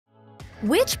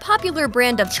Which popular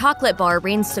brand of chocolate bar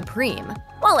reigns supreme?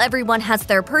 While everyone has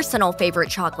their personal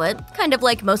favorite chocolate, kind of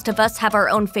like most of us have our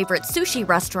own favorite sushi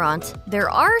restaurant,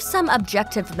 there are some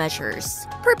objective measures.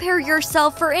 Prepare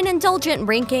yourself for an indulgent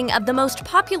ranking of the most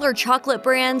popular chocolate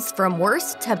brands from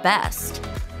worst to best.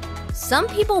 Some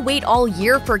people wait all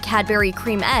year for Cadbury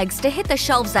cream eggs to hit the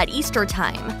shelves at Easter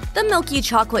time. The milky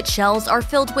chocolate shells are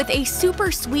filled with a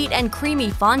super sweet and creamy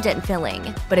fondant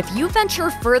filling. But if you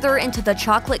venture further into the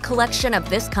chocolate collection of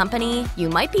this company, you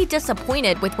might be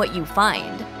disappointed with what you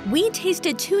find. We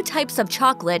tasted two types of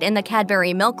chocolate in the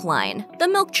Cadbury milk line, the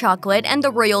milk chocolate and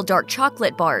the royal dark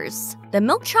chocolate bars. The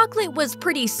milk chocolate was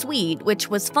pretty sweet, which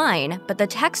was fine, but the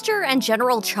texture and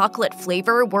general chocolate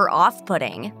flavor were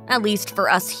off-putting, at least for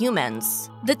us humans.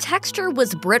 The texture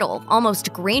was brittle,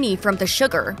 almost grainy from the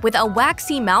sugar, with a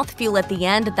waxy mouthfeel at the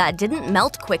end that didn't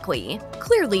melt quickly.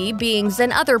 Clearly, beings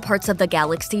in other parts of the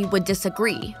galaxy would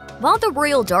disagree. While the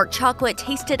royal dark chocolate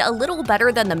tasted a little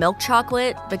better than the milk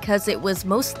chocolate because it was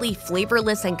mostly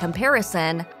flavorless in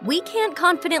comparison, we can't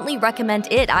confidently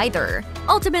recommend it either.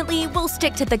 Ultimately, we'll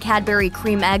stick to the Cadbury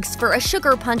cream eggs for a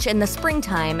sugar punch in the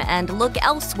springtime and look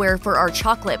elsewhere for our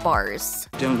chocolate bars.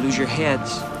 Don't lose your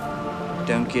heads.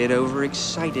 Don't get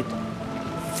overexcited.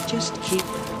 Just keep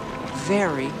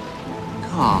very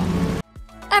calm.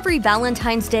 Every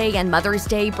Valentine's Day and Mother's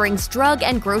Day brings drug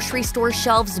and grocery store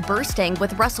shelves bursting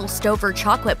with Russell Stover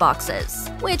chocolate boxes,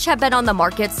 which have been on the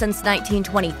market since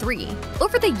 1923.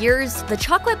 Over the years, the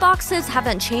chocolate boxes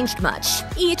haven't changed much,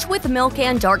 each with milk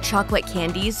and dark chocolate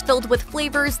candies filled with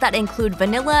flavors that include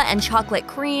vanilla and chocolate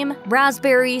cream,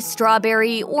 raspberry,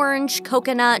 strawberry, orange,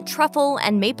 coconut, truffle,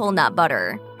 and maple nut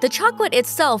butter. The chocolate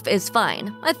itself is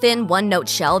fine, a thin one-note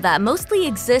shell that mostly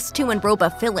exists to enrobe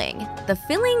a filling. The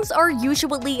fillings are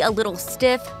usually a little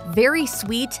stiff, very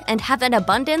sweet, and have an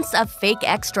abundance of fake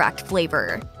extract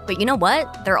flavor. But you know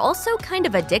what? They're also kind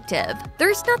of addictive.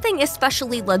 There's nothing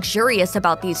especially luxurious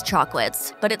about these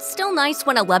chocolates, but it's still nice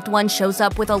when a loved one shows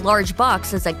up with a large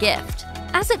box as a gift.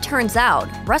 As it turns out,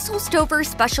 Russell Stover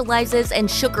specializes in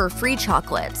sugar-free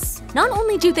chocolates. Not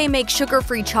only do they make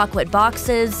sugar-free chocolate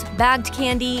boxes, bagged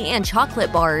candy, and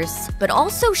chocolate bars, but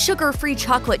also sugar-free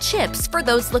chocolate chips for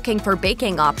those looking for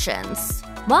baking options.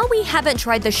 While we haven't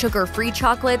tried the sugar-free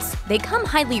chocolates, they come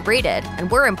highly rated,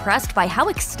 and we're impressed by how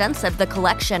extensive the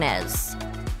collection is.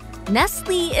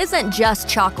 Nestlé isn't just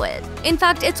chocolate. In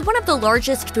fact, it's one of the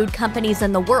largest food companies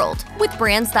in the world, with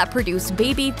brands that produce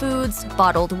baby foods,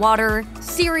 bottled water,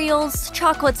 cereals,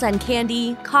 chocolates and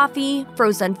candy, coffee,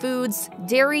 frozen foods,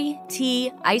 dairy,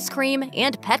 tea, ice cream,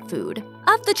 and pet food.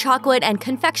 Of the chocolate and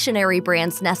confectionery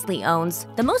brands Nestlé owns,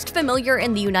 the most familiar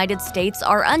in the United States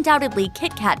are undoubtedly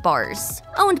Kit Kat bars,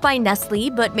 owned by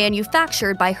Nestlé but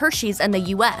manufactured by Hershey's in the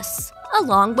US,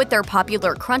 along with their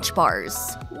popular Crunch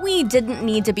bars. We didn't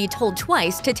need to be told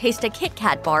twice to taste a Kit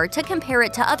Kat bar to compare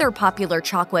it to other popular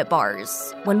chocolate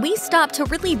bars. When we stopped to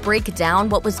really break down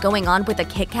what was going on with a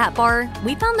Kit Kat bar,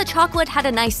 we found the chocolate had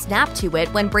a nice snap to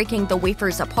it when breaking the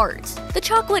wafers apart. The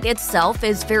chocolate itself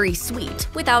is very sweet,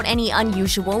 without any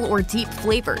unusual or deep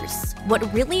flavors.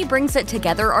 What really brings it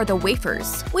together are the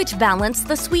wafers, which balance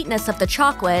the sweetness of the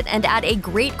chocolate and add a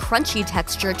great crunchy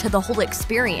texture to the whole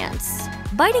experience.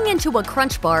 Biting into a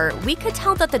Crunch bar, we could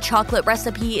tell that the chocolate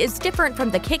recipe is different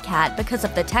from the Kit Kat because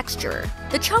of the texture.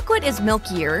 The chocolate is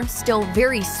milkier, still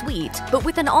very sweet, but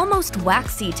with an almost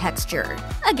waxy texture.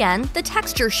 Again, the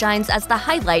texture shines as the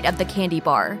highlight of the candy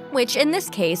bar, which in this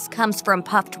case comes from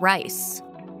puffed rice.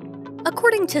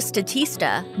 According to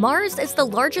Statista, Mars is the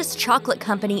largest chocolate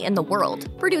company in the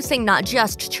world, producing not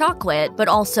just chocolate, but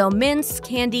also mints,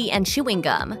 candy, and chewing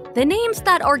gum. The names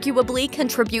that arguably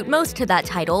contribute most to that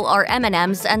title are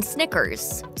M&M's and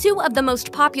Snickers, two of the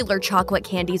most popular chocolate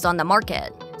candies on the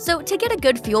market. So to get a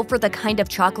good feel for the kind of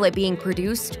chocolate being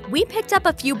produced, we picked up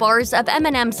a few bars of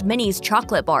M&M's Minis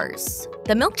chocolate bars.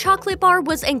 The milk chocolate bar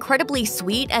was incredibly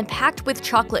sweet and packed with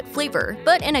chocolate flavor,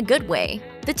 but in a good way.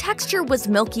 The texture was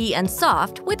milky and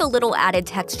soft, with a little added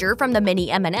texture from the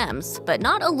mini M&Ms, but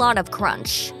not a lot of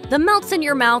crunch. The melts in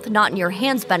your mouth, not in your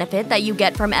hands benefit that you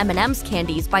get from M&M's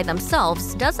candies by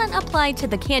themselves doesn't apply to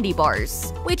the candy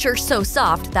bars, which are so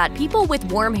soft that people with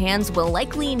warm hands will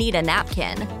likely need a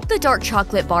napkin. The dark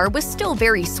chocolate bar was still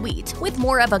very sweet, with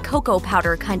more of a cocoa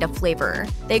powder kind of flavor.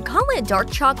 They call it dark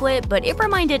chocolate, but it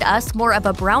reminded us more of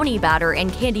a brownie batter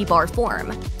in candy bar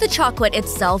form. The chocolate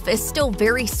itself is still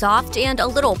very soft and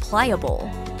a little pliable.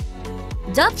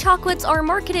 Dove chocolates are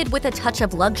marketed with a touch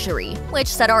of luxury, which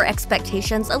set our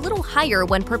expectations a little higher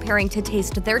when preparing to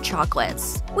taste their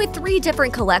chocolates. With 3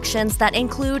 different collections that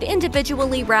include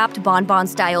individually wrapped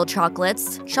bonbon-style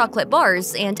chocolates, chocolate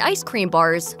bars, and ice cream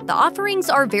bars, the offerings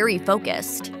are very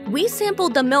focused. We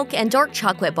sampled the milk and dark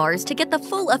chocolate bars to get the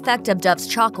full effect of Dove's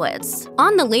chocolates.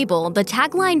 On the label, the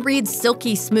tagline reads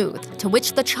 "silky smooth," to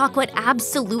which the chocolate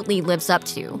absolutely lives up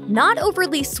to. Not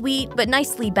overly sweet, but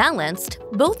nicely balanced,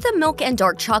 both the milk and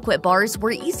dark chocolate bars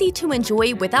were easy to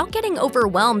enjoy without getting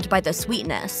overwhelmed by the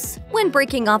sweetness. When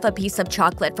breaking off a piece of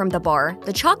chocolate from the bar,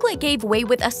 the chocolate gave way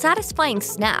with a satisfying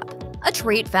snap, a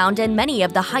trait found in many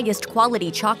of the highest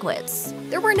quality chocolates.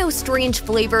 There were no strange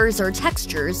flavors or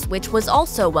textures, which was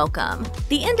also welcome.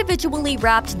 The individually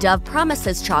wrapped Dove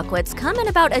Promises chocolates come in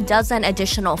about a dozen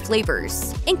additional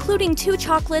flavors, including 2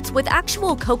 chocolates with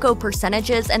actual cocoa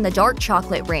percentages in the dark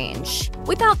chocolate range.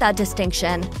 Without that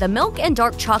distinction, the milk and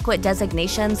dark chocolate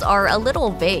designations are a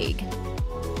little vague.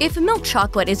 If milk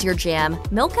chocolate is your jam,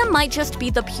 Milka might just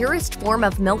be the purest form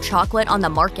of milk chocolate on the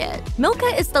market. Milka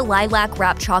is the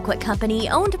lilac-wrapped chocolate company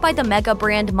owned by the mega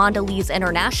brand Mondelez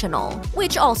International,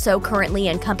 which also currently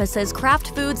encompasses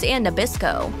Kraft Foods and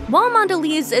Nabisco. While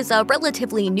Mondelez is a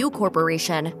relatively new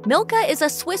corporation, Milka is a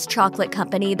Swiss chocolate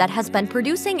company that has been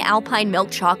producing Alpine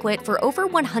milk chocolate for over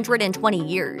 120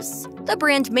 years. The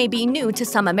brand may be new to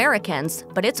some Americans,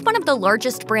 but it's one of the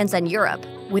largest brands in Europe,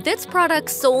 with its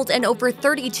products sold in over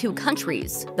 32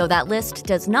 countries, though that list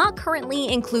does not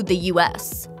currently include the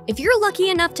US. If you're lucky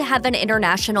enough to have an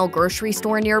international grocery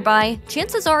store nearby,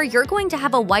 chances are you're going to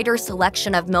have a wider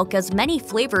selection of Milka's many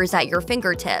flavors at your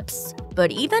fingertips.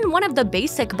 But even one of the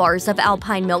basic bars of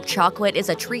Alpine milk chocolate is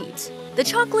a treat. The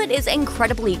chocolate is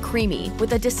incredibly creamy,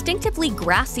 with a distinctively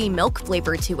grassy milk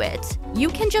flavor to it. You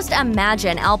can just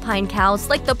imagine Alpine cows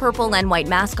like the purple and white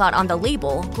mascot on the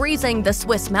label, grazing the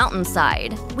Swiss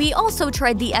mountainside. We also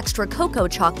tried the extra cocoa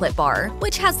chocolate bar,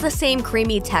 which has the same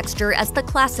creamy texture as the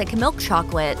classic milk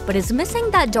chocolate, but is missing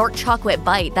that dark chocolate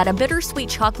bite that a bittersweet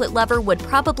chocolate lover would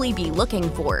probably be looking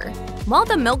for. While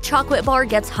the milk chocolate bar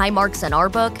gets high marks in our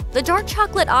book, the dark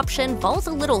chocolate option falls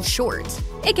a little short.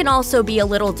 It can also be a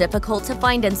little difficult to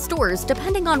find in stores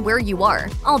depending on where you are,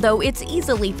 although it's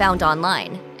easily found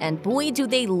online. And boy, do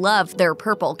they love their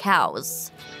purple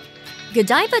cows.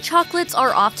 Godiva chocolates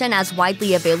are often as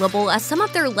widely available as some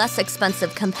of their less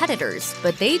expensive competitors,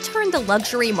 but they turn the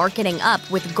luxury marketing up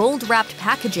with gold-wrapped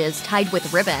packages tied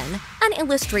with ribbon. An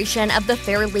illustration of the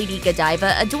Fair Lady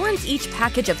Godiva adorns each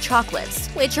package of chocolates,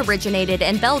 which originated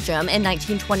in Belgium in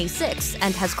 1926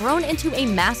 and has grown into a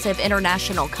massive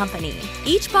international company.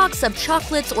 Each box of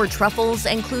chocolates or truffles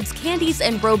includes candies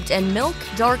enrobed in milk,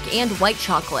 dark, and white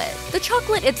chocolate. The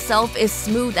chocolate itself is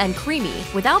smooth and creamy,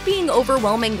 without being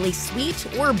overwhelmingly sweet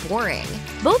or boring.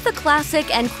 Both the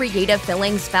classic and creative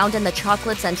fillings found in the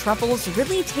chocolates and truffles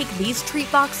really take these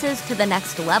treat boxes to the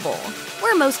next level.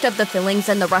 Where most of the fillings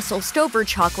in the Russell Stover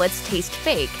chocolates taste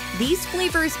fake, these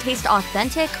flavors taste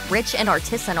authentic, rich, and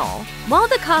artisanal. While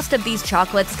the cost of these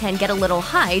chocolates can get a little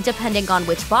high depending on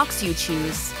which box you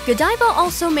choose, Godiva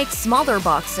also makes smaller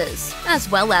boxes, as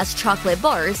well as chocolate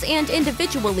bars and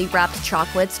individually wrapped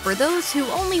chocolates for those who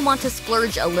only want to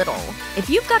splurge a little. If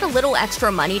you've got a little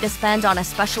extra money to spend on a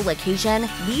special occasion,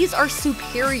 these are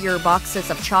superior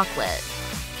boxes of chocolate.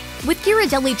 With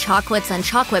Ghirardelli chocolates and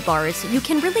chocolate bars, you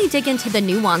can really dig into the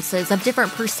nuances of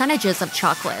different percentages of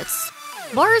chocolates.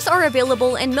 Bars are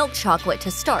available in milk chocolate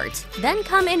to start, then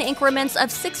come in increments of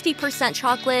 60%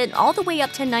 chocolate all the way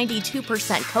up to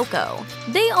 92% cocoa.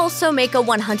 They also make a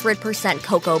 100%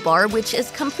 cocoa bar, which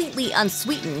is completely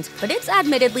unsweetened, but it's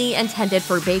admittedly intended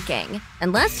for baking.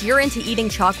 Unless you're into eating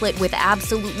chocolate with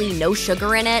absolutely no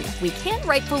sugar in it, we can't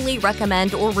rightfully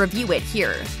recommend or review it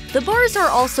here. The bars are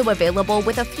also available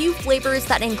with a few flavors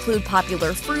that include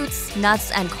popular fruits,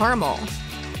 nuts, and caramel.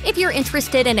 If you're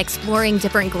interested in exploring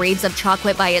different grades of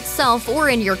chocolate by itself or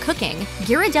in your cooking,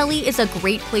 Ghirardelli is a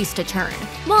great place to turn.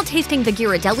 While tasting the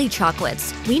Ghirardelli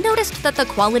chocolates, we noticed that the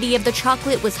quality of the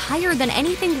chocolate was higher than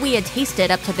anything we had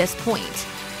tasted up to this point.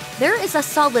 There is a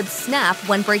solid snap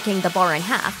when breaking the bar in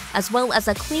half, as well as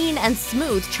a clean and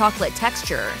smooth chocolate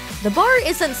texture. The bar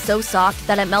isn't so soft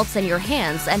that it melts in your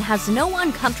hands and has no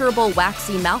uncomfortable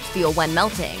waxy mouthfeel when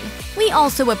melting. We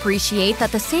also appreciate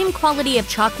that the same quality of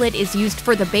chocolate is used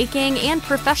for the baking and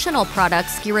professional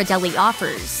products Ghirardelli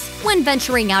offers. When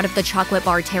venturing out of the chocolate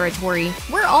bar territory,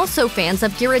 we're also fans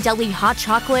of Ghirardelli hot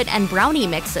chocolate and brownie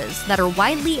mixes that are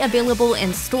widely available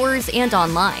in stores and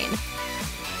online.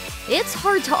 It's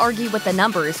hard to argue with the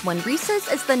numbers when Reese's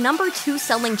is the #2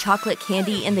 selling chocolate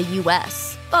candy in the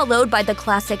US. followed by the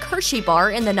classic Hershey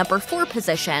bar in the number 4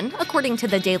 position, according to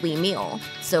the Daily Meal.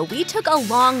 So we took a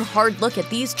long, hard look at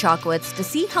these chocolates to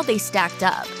see how they stacked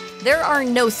up. There are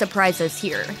no surprises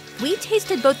here. We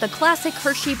tasted both the classic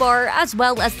Hershey bar as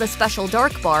well as the special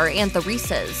dark bar and the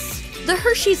Reese's. The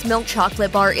Hershey's milk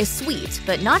chocolate bar is sweet,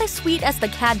 but not as sweet as the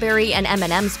Cadbury and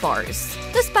M&M's bars.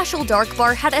 The special dark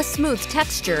bar had a smooth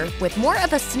texture, with more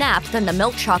of a snap than the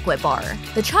milk chocolate bar.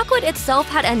 The chocolate itself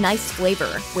had a nice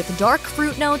flavor, with dark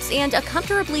fruit notes and a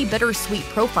comfortably bittersweet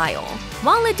profile.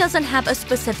 While it doesn't have a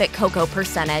specific cocoa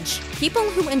percentage, people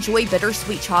who enjoy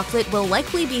bittersweet chocolate will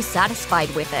likely be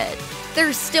satisfied with it.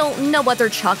 There's still no other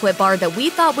chocolate bar that we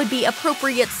thought would be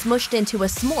appropriate smushed into a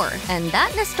s'more, and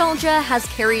that nostalgia has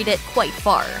carried it quite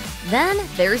far. Then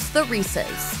there's the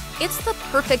Reese's. It's the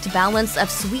perfect balance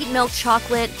of sweet milk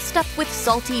chocolate stuffed with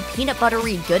salty peanut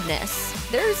buttery goodness.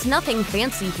 There's nothing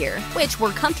fancy here, which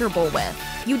we're comfortable with.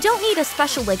 You don't need a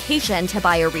special occasion to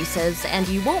buy a Reese's, and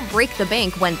you won't break the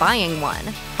bank when buying one.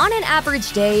 On an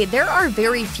average day, there are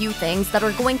very few things that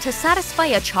are going to satisfy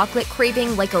a chocolate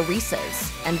craving like a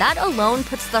Reese's, and that alone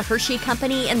puts the Hershey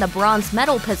Company in the bronze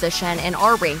medal position in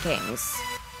our rankings.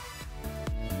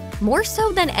 More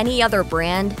so than any other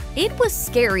brand, it was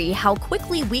scary how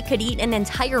quickly we could eat an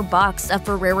entire box of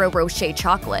Ferrero Rocher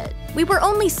chocolate. We were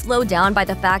only slowed down by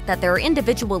the fact that they're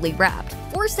individually wrapped,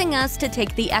 forcing us to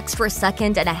take the extra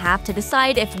second and a half to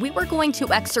decide if we were going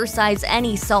to exercise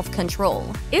any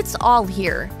self-control. It's all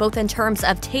here, both in terms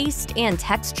of taste and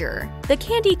texture. The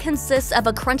candy consists of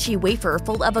a crunchy wafer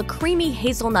full of a creamy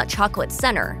hazelnut chocolate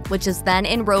center, which is then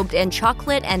enrobed in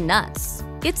chocolate and nuts.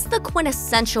 It's the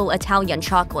quintessential Italian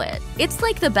chocolate. It's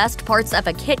like the best parts of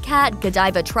a Kit Kat,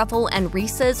 Godiva truffle, and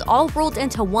Reese's all rolled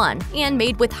into one and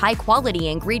made with high-quality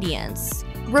ingredients.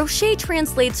 Rocher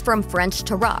translates from French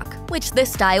to rock, which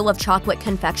this style of chocolate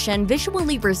confection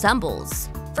visually resembles.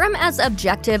 From as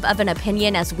objective of an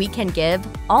opinion as we can give,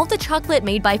 all the chocolate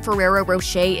made by Ferrero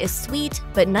Rocher is sweet,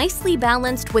 but nicely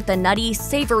balanced with the nutty,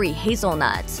 savory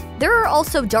hazelnut. There are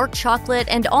also dark chocolate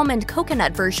and almond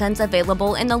coconut versions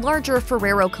available in the larger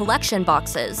Ferrero collection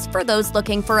boxes for those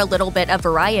looking for a little bit of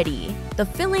variety. The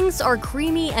fillings are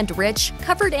creamy and rich,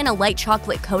 covered in a light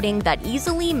chocolate coating that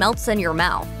easily melts in your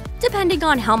mouth. Depending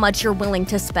on how much you're willing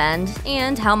to spend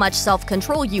and how much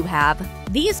self-control you have,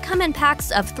 these come in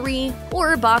packs of 3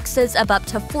 or boxes of up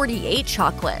to 48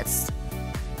 chocolates.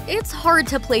 It's hard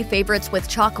to play favorites with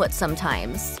chocolate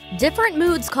sometimes. Different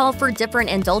moods call for different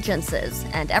indulgences,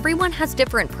 and everyone has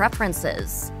different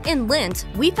preferences. In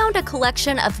Lindt, we found a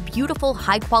collection of beautiful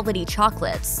high-quality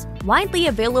chocolates, widely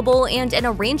available and in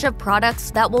a range of products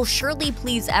that will surely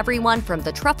please everyone from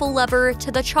the truffle lover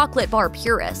to the chocolate bar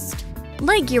purist.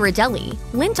 Like Ghirardelli,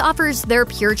 Lindt offers their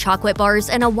pure chocolate bars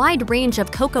in a wide range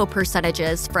of cocoa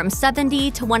percentages from 70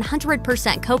 to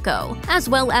 100% cocoa, as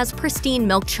well as pristine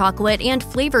milk chocolate and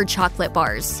flavored chocolate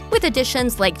bars, with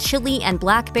additions like chili and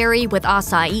blackberry with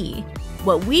acai.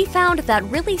 What we found that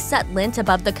really set Lindt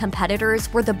above the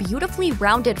competitors were the beautifully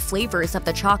rounded flavors of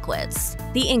the chocolates.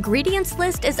 The ingredients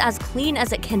list is as clean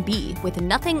as it can be, with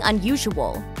nothing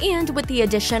unusual, and with the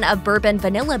addition of bourbon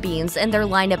vanilla beans in their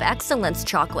line of excellence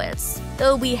chocolates.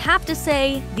 Though we have to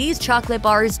say, these chocolate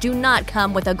bars do not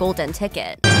come with a golden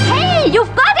ticket. Hey,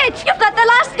 you've got it! You've got the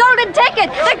last golden ticket!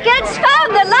 The kids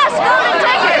found the last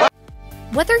golden ticket!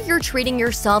 Whether you're treating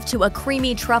yourself to a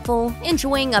creamy truffle,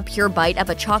 enjoying a pure bite of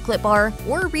a chocolate bar,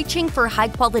 or reaching for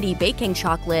high-quality baking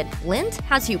chocolate, Lindt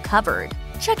has you covered.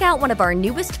 Check out one of our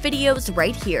newest videos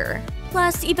right here.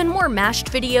 Plus, even more mashed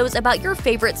videos about your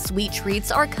favorite sweet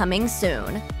treats are coming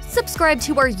soon. Subscribe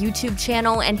to our YouTube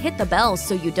channel and hit the bell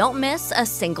so you don't miss a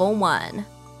single one.